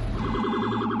arrested.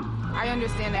 I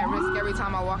understand that risk every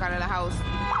time I walk out of the house.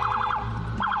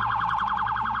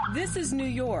 This is New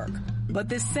York, but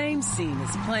the same scene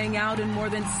is playing out in more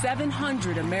than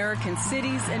 700 American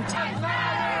cities and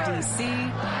towns.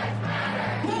 D.C.,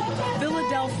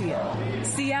 Philadelphia,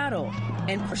 Seattle,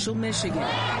 and Marshall, Michigan.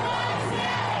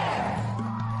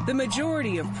 The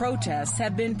majority of protests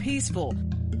have been peaceful,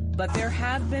 but there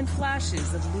have been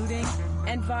flashes of looting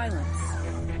and violence.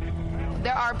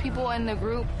 There are people in the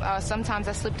group, sometimes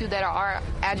I slip through, that are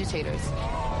agitators.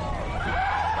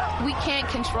 We can't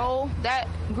control that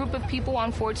group of people,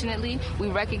 unfortunately. We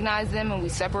recognize them and we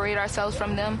separate ourselves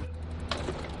from them.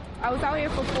 I was out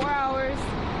here for 4 hours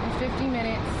and 50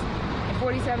 minutes.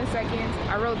 47 seconds.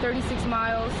 I rode 36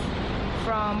 miles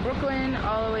from Brooklyn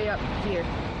all the way up here.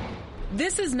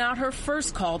 This is not her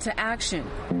first call to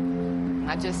action.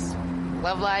 I just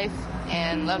love life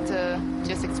and love to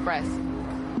just express.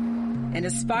 An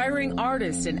aspiring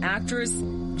artist and actress,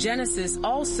 Genesis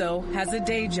also has a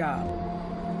day job.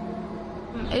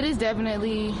 It is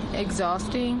definitely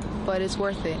exhausting, but it's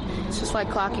worth it. It's just like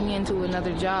clocking into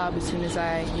another job as soon as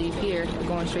I leave here,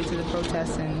 going straight to the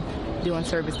protests and doing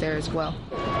service there as well.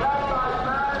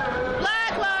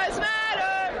 Black Lives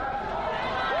Matter!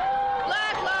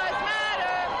 Black Lives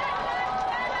Matter!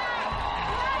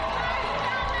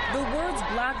 The words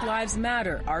Black Lives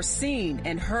Matter are seen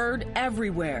and heard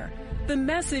everywhere. The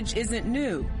message isn't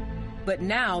new, but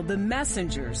now the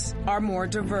messengers are more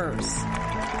diverse.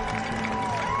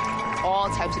 All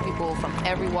types of people from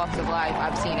every walk of life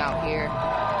I've seen out here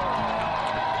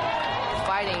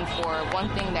fighting for one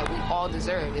thing that we all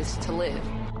deserve is to live.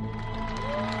 What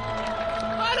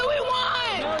do we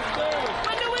want?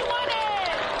 When do we want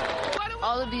it?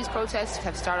 All of these protests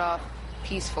have started off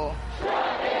peaceful.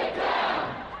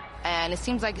 And it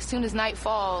seems like as soon as night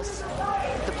falls,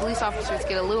 the police officers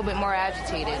get a little bit more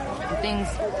agitated and things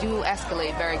do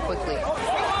escalate very quickly.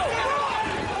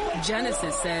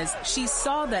 Genesis says she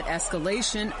saw that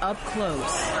escalation up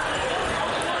close.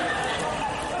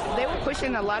 They were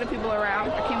pushing a lot of people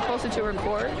around. I came closer to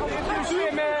record.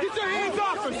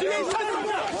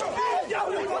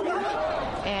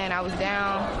 And I was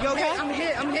down. You okay? I'm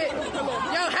hit.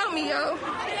 Yo, help me, yo.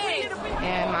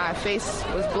 And my face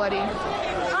was bloody.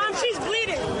 She's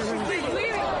bleeding.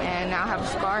 And now I have a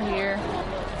scar here.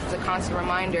 It's a constant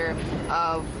reminder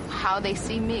of how they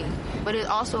see me. But it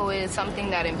also is something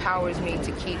that empowers me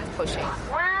to keep pushing.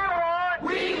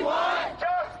 We want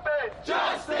justice!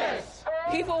 Justice!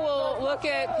 People will look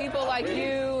at people like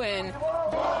you and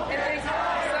think,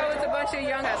 so it's a bunch of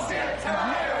young us.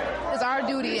 It's our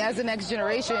duty as the next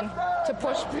generation to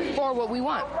push for what we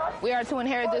want. We are to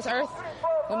inherit this earth.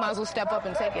 We might as well step up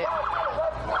and take it.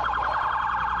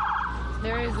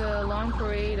 There is a long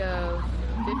parade of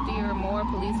 50 or more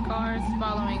police cars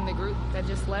following the group that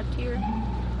just left here.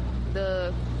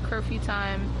 The curfew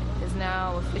time is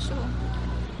now official.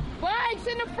 Bikes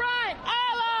in the front!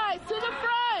 Allies to the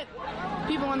front!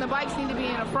 People on the bikes need to be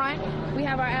in the front. We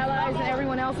have our allies and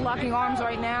everyone else locking arms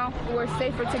right now. We're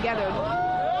safer together.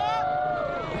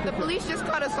 The police just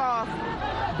cut us off.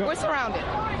 We're surrounded.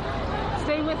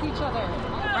 Stay with each other.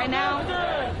 Right now,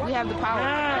 we have the power.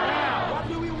 What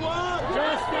do we want?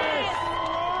 Justice!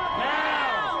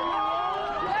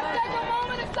 Now! Let's take a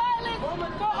moment of silence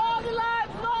for all the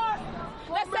lives lost.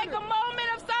 Let's take a moment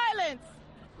of silence.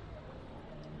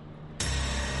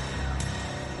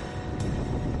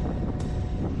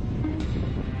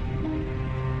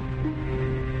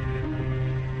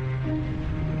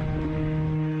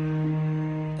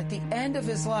 At the end of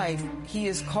his life, he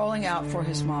is calling out for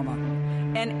his mama.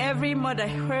 And every mother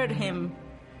heard him.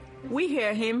 We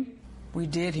hear him. We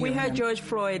did hear him. We heard George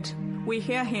Floyd. We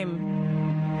hear him.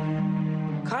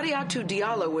 Kadiatou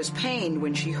Diallo was pained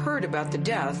when she heard about the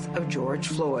death of George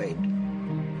Floyd.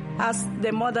 As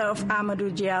the mother of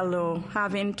Amadou Diallo,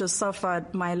 having to suffer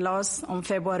my loss on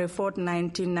February 4th,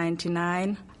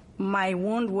 1999, my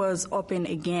wound was open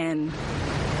again.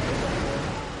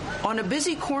 On a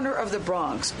busy corner of the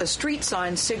Bronx, a street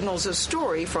sign signals a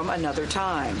story from another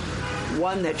time,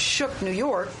 one that shook New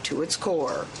York to its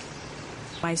core.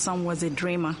 My son was a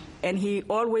dreamer, and he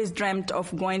always dreamt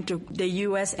of going to the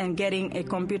U.S. and getting a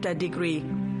computer degree.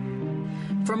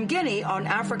 From Guinea on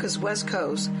Africa's west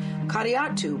coast,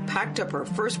 Kadiatou packed up her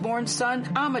firstborn son,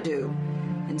 Amadou,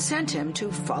 and sent him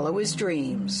to follow his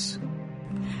dreams.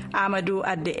 Amadou,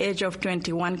 at the age of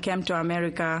 21, came to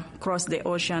America, crossed the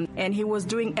ocean, and he was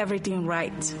doing everything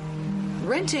right.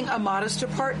 Renting a modest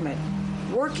apartment,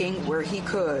 working where he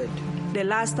could. The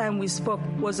last time we spoke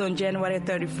was on January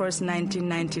 31st,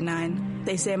 1999.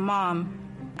 They said, "Mom,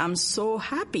 I'm so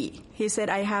happy." He said,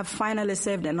 "I have finally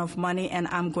saved enough money and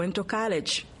I'm going to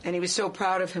college." And he was so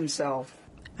proud of himself.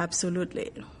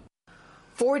 Absolutely.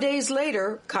 4 days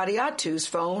later, Kadiatou's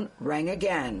phone rang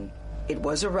again. It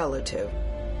was a relative.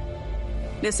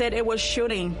 They said it was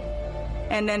shooting,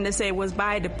 and then they said it was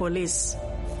by the police.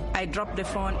 I dropped the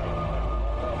phone.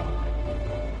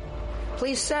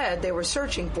 Police said they were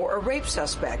searching for a rape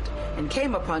suspect and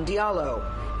came upon Diallo.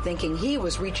 Thinking he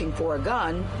was reaching for a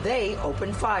gun, they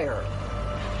opened fire.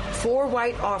 4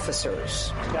 white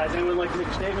officers. Guys, anyone like to make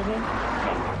a statement here?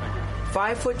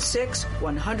 5'6",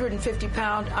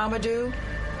 150-pound Amadou,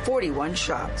 41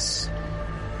 shots.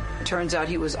 Turns out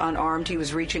he was unarmed. He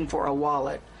was reaching for a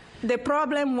wallet. The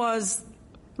problem was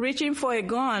reaching for a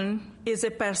gun is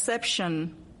a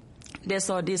perception. they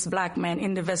saw this black man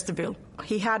in the vestibule.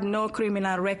 He had no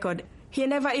criminal record. He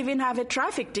never even had a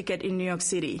traffic ticket in New York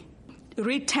City.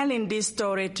 Retelling this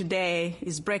story today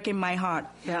is breaking my heart.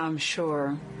 Yeah, I'm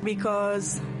sure.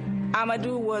 Because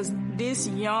Amadou was this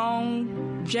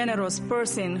young, generous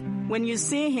person. When you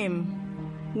see him,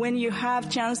 when you have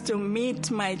chance to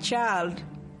meet my child.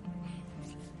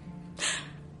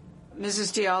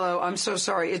 Mrs. Diallo, I'm so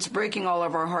sorry. It's breaking all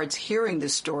of our hearts hearing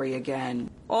this story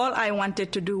again. All I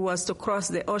wanted to do was to cross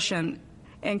the ocean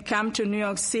and come to New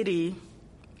York City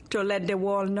to let the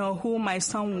world know who my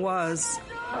son was.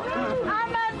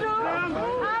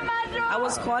 I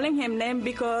was calling him name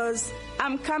because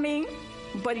I'm coming,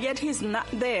 but yet he's not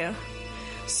there.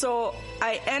 So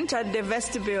I entered the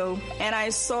vestibule and I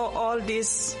saw all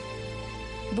these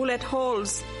bullet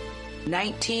holes.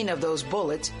 19 of those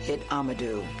bullets hit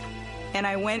Amadou. And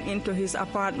I went into his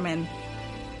apartment.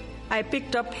 I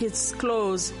picked up his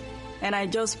clothes and I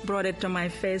just brought it to my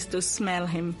face to smell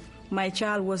him. My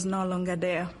child was no longer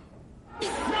there.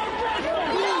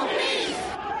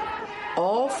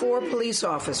 All 4 police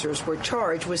officers were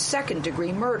charged with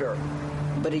second-degree murder,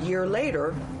 but a year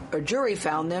later, a jury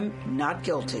found them not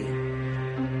guilty.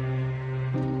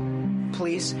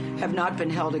 Police have not been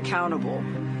held accountable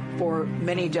for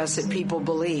many deaths that people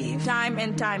believe. Time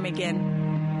and time again.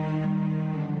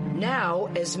 Now,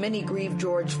 as many grieve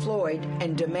George Floyd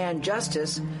and demand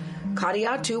justice,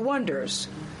 Kadiatu wonders,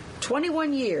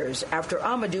 21 years after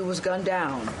Amadou was gunned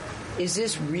down, is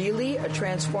this really a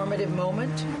transformative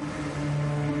moment?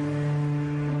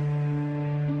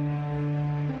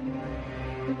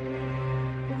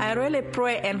 I really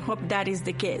pray and hope that is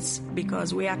the case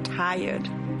because we are tired.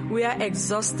 We are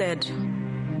exhausted.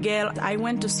 Gail, I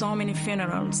went to so many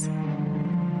funerals.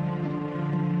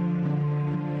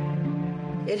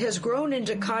 It has grown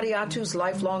into Kadiatu's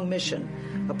lifelong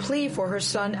mission, a plea for her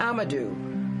son Amadou,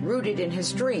 rooted in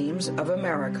his dreams of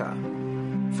America.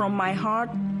 From my heart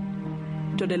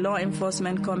to the law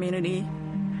enforcement community,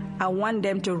 I want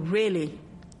them to really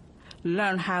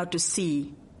learn how to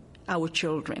see our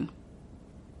children.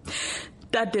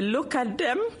 That they look at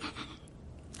them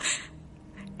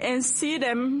and see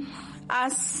them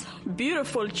as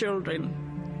beautiful children.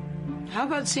 How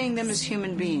about seeing them as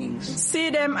human beings?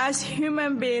 See them as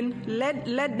human beings. Let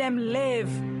them live.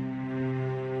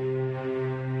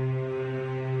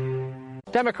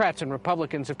 Democrats and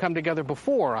Republicans have come together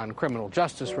before on criminal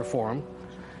justice reform.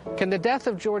 Can the death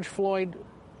of George Floyd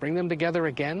bring them together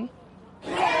again?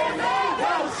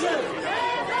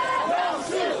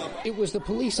 It was the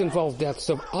police-involved deaths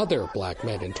of other black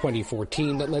men in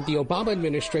 2014 that led the Obama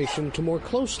administration to more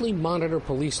closely monitor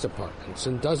police departments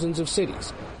in dozens of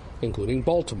cities, including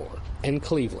Baltimore and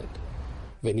Cleveland.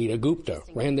 Vanita Gupta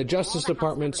ran the Justice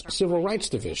Department's Civil Rights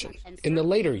Division in the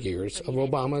later years of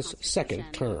Obama's second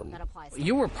term.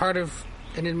 You were part of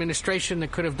an administration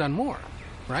that could have done more,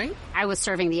 right? I was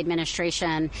serving the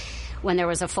administration when there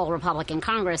was a full Republican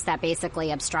Congress that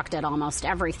basically obstructed almost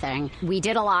everything. We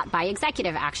did a lot by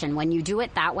executive action. When you do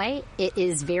it that way, it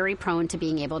is very prone to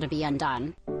being able to be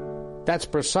undone. That's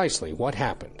precisely what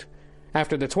happened.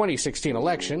 After the 2016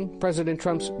 election, President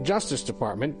Trump's Justice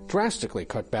Department drastically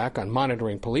cut back on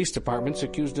monitoring police departments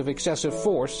accused of excessive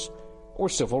force or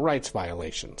civil rights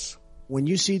violations. When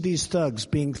you see these thugs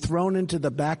being thrown into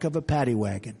the back of a paddy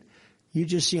wagon, you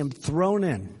just see them thrown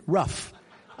in, rough.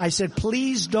 I said,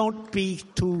 please don't be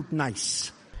too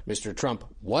nice. Mr. Trump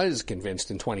was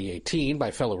convinced in 2018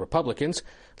 by fellow Republicans,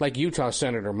 like Utah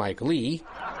Senator Mike Lee,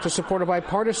 to support a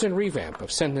bipartisan revamp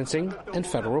of sentencing and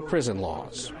federal prison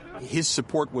laws. His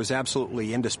support was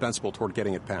absolutely indispensable toward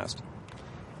getting it passed.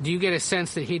 Do you get a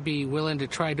sense that he'd be willing to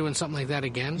try doing something like that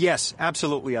again? Yes,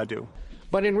 absolutely I do.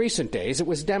 But in recent days, it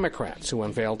was Democrats who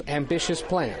unveiled ambitious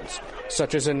plans,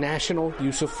 such as a national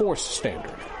use of force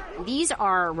standard. These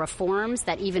are reforms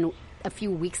that even a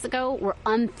few weeks ago were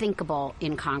unthinkable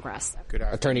in Congress.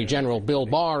 Attorney General Bill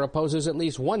Barr opposes at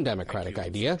least one Democratic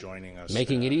idea,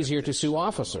 making it easier to sue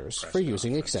officers for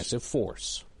using excessive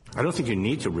force. I don't think you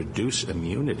need to reduce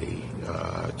immunity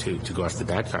to go after the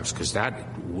bad cops, because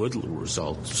that would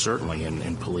result certainly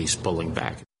in police pulling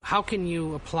back. How can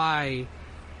you apply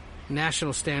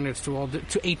national standards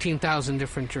to 18,000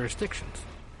 different jurisdictions?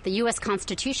 The U.S.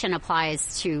 Constitution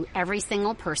applies to every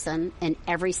single person in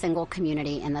every single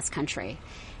community in this country.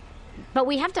 But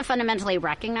we have to fundamentally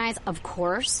recognize, of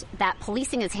course, that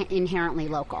policing is inherently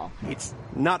local. It's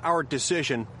not our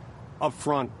decision up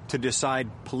front to decide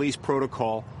police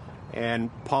protocol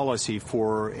and policy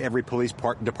for every police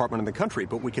department in the country,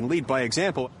 but we can lead by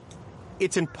example.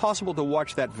 It's impossible to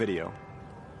watch that video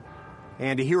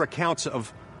and to hear accounts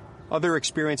of other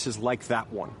experiences like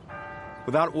that one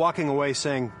without walking away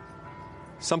saying,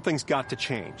 Something's got to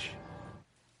change.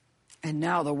 And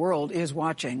now the world is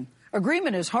watching.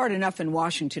 Agreement is hard enough in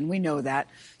Washington, we know that.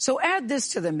 So add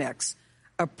this to the mix.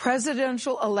 A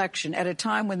presidential election at a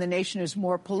time when the nation is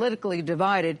more politically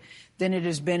divided than it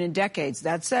has been in decades.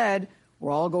 That said,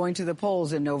 we're all going to the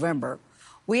polls in November.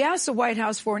 We asked the White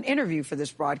House for an interview for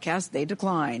this broadcast. They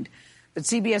declined. But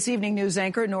CBS Evening News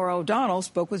anchor Norah O'Donnell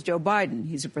spoke with Joe Biden.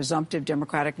 He's a presumptive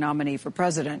Democratic nominee for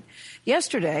president.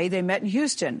 Yesterday, they met in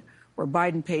Houston, where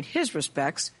Biden paid his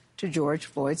respects to George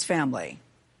Floyd's family.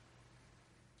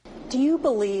 Do you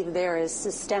believe there is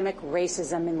systemic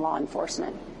racism in law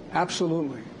enforcement?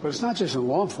 Absolutely. But it's not just in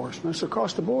law enforcement, it's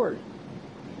across the board.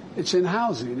 It's in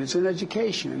housing, it's in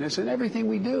education, it's in everything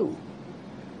we do.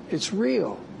 It's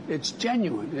real, it's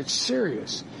genuine, it's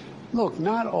serious. Look,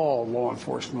 not all law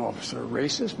enforcement officers are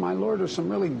racist. My Lord, there's some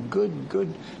really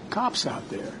good cops out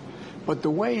there. But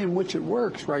the way in which it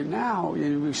works right now,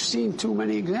 we've seen too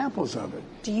many examples of it.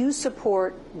 Do you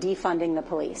support defunding the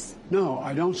police? No,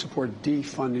 I don't support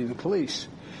defunding the police.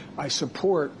 I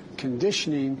support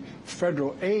conditioning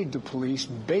federal aid to police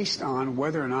based on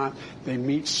whether or not they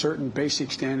meet certain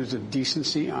basic standards of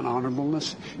decency and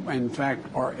honorableness, and in fact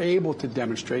are able to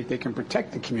demonstrate they can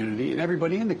protect the community and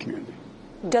everybody in the community.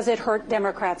 Does it hurt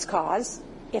Democrats' cause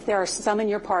if there are some in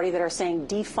your party that are saying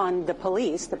defund the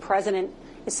police? The president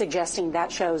is suggesting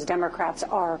that shows Democrats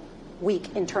are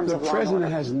weak in terms of law and order. The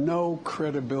president has no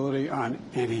credibility on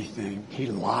anything. He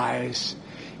lies.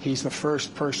 He's the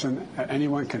first person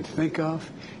anyone can think of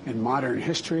in modern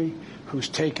history who's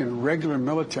taken regular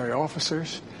military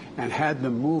officers and had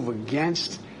them move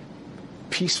against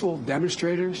peaceful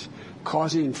demonstrators,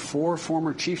 causing 4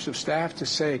 former chiefs of staff to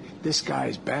say, this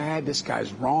guy's bad, this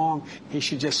guy's wrong, he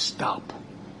should just stop.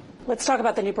 Let's talk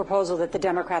about the new proposal that the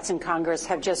Democrats in Congress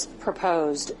have just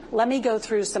proposed. Let me go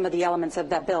through some of the elements of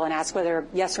that bill and ask whether,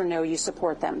 yes or no, you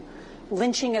support them.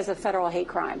 Lynching as a federal hate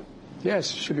crime.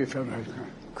 Yes, it should be a federal hate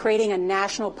crime. Creating a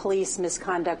national police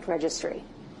misconduct registry.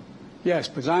 Yes,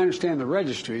 but as I understand the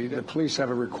registry, the police have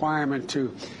a requirement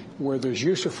to, where there's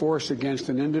use of force against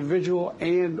an individual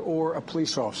and or a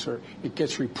police officer, it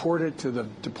gets reported to the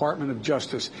Department of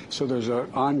Justice, so there's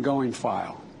an ongoing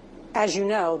file. As you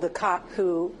know, the cop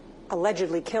who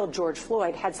allegedly killed George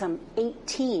Floyd had some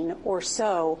 18 or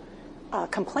so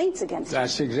complaints against him.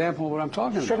 That's the example of what I'm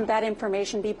talking about. Shouldn't that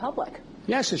information be public?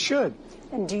 Yes, it should.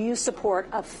 And do you support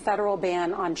a federal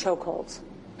ban on chokeholds?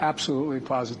 Absolutely,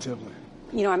 positively.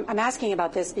 You know, I'm asking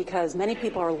about this because many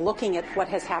people are looking at what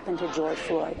has happened to George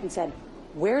Floyd and said,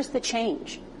 where's the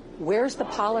change? Where's the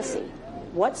policy?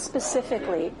 What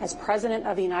specifically, as President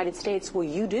of the United States, will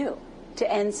you do to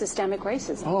end systemic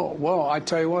racism? Oh, well, I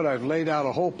tell you what, I've laid out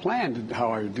a whole plan to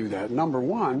how I would do that. Number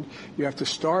one, you have to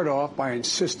start off by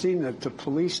insisting that the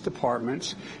police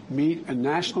departments meet a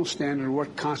national standard of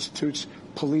what constitutes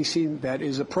policing that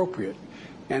is appropriate.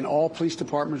 And all police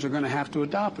departments are going to have to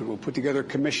adopt it. We'll put together a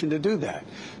commission to do that.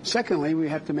 Secondly, we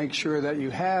have to make sure that you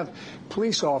have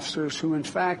police officers who, in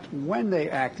fact, when they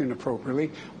act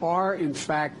inappropriately, are, in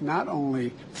fact, not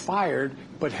only fired,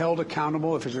 but held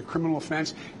accountable if it's a criminal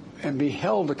offense and be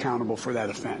held accountable for that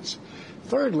offense.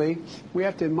 Thirdly, we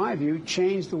have to, in my view,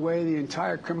 change the way the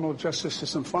entire criminal justice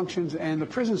system functions and the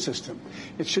prison system.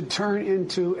 It should turn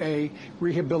into a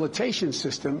rehabilitation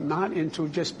system, not into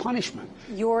just punishment.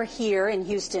 You're here in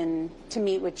Houston to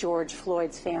meet with George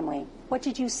Floyd's family. What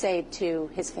did you say to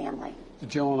his family?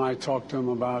 Jill and I talked to him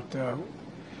about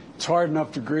it's hard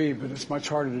enough to grieve, but it's much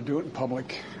harder to do it in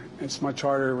public. It's much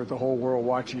harder with the whole world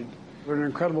watching. We're an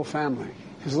incredible family.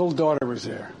 His little daughter was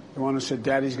there. The one who said,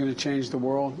 Daddy's going to change the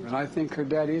world. And I think her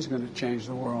daddy is going to change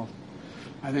the world.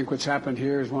 I think what's happened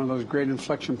here is one of those great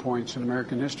inflection points in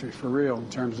American history, for real, in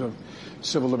terms of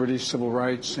civil liberties, civil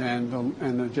rights,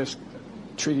 and just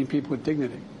treating people with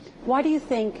dignity. Why do you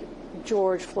think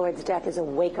George Floyd's death is a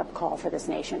wake-up call for this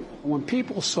nation? When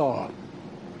people saw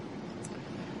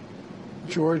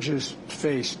George's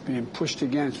face being pushed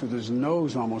against with his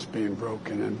nose almost being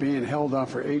broken and being held on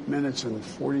for 8 minutes and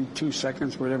 42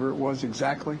 seconds, whatever it was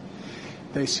exactly,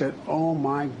 they said, oh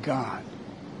my God,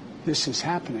 this is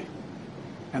happening.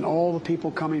 And all the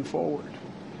people coming forward.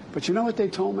 But you know what they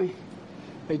told me?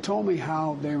 They told me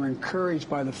how they were encouraged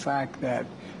by the fact that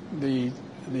the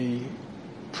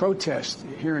protests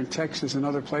here in Texas and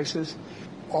other places,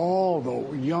 all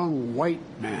the young white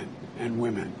men and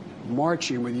women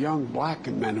marching with young black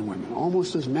men and women,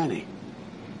 almost as many.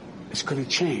 It's going to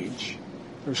change.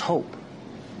 There's hope.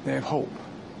 They have hope.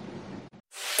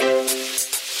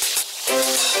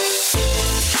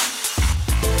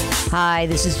 Hi,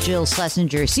 this is Jill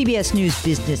Schlesinger, CBS News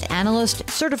business analyst,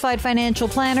 certified financial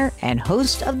planner, and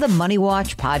host of the Money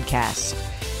Watch podcast.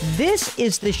 This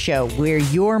is the show where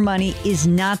your money is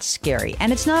not scary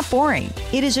and it's not boring.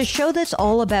 It is a show that's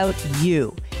all about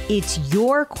you. It's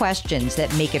your questions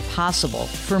that make it possible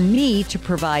for me to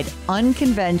provide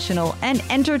unconventional and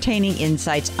entertaining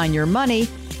insights on your money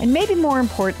and maybe more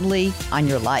importantly, on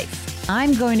your life.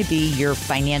 I'm going to be your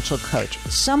financial coach,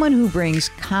 someone who brings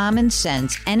common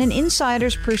sense and an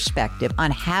insider's perspective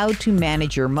on how to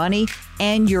manage your money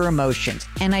and your emotions.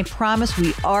 And I promise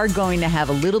we are going to have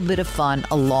a little bit of fun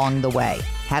along the way.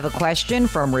 Have a question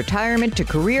from retirement to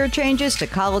career changes to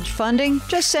college funding?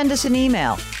 Just send us an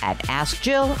email at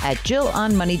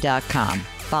AskJill@JillOnMoney.com.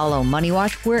 Follow Money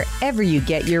Watch wherever you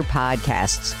get your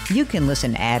podcasts. You can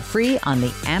listen ad-free on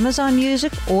the Amazon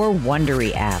Music or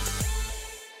Wondery app.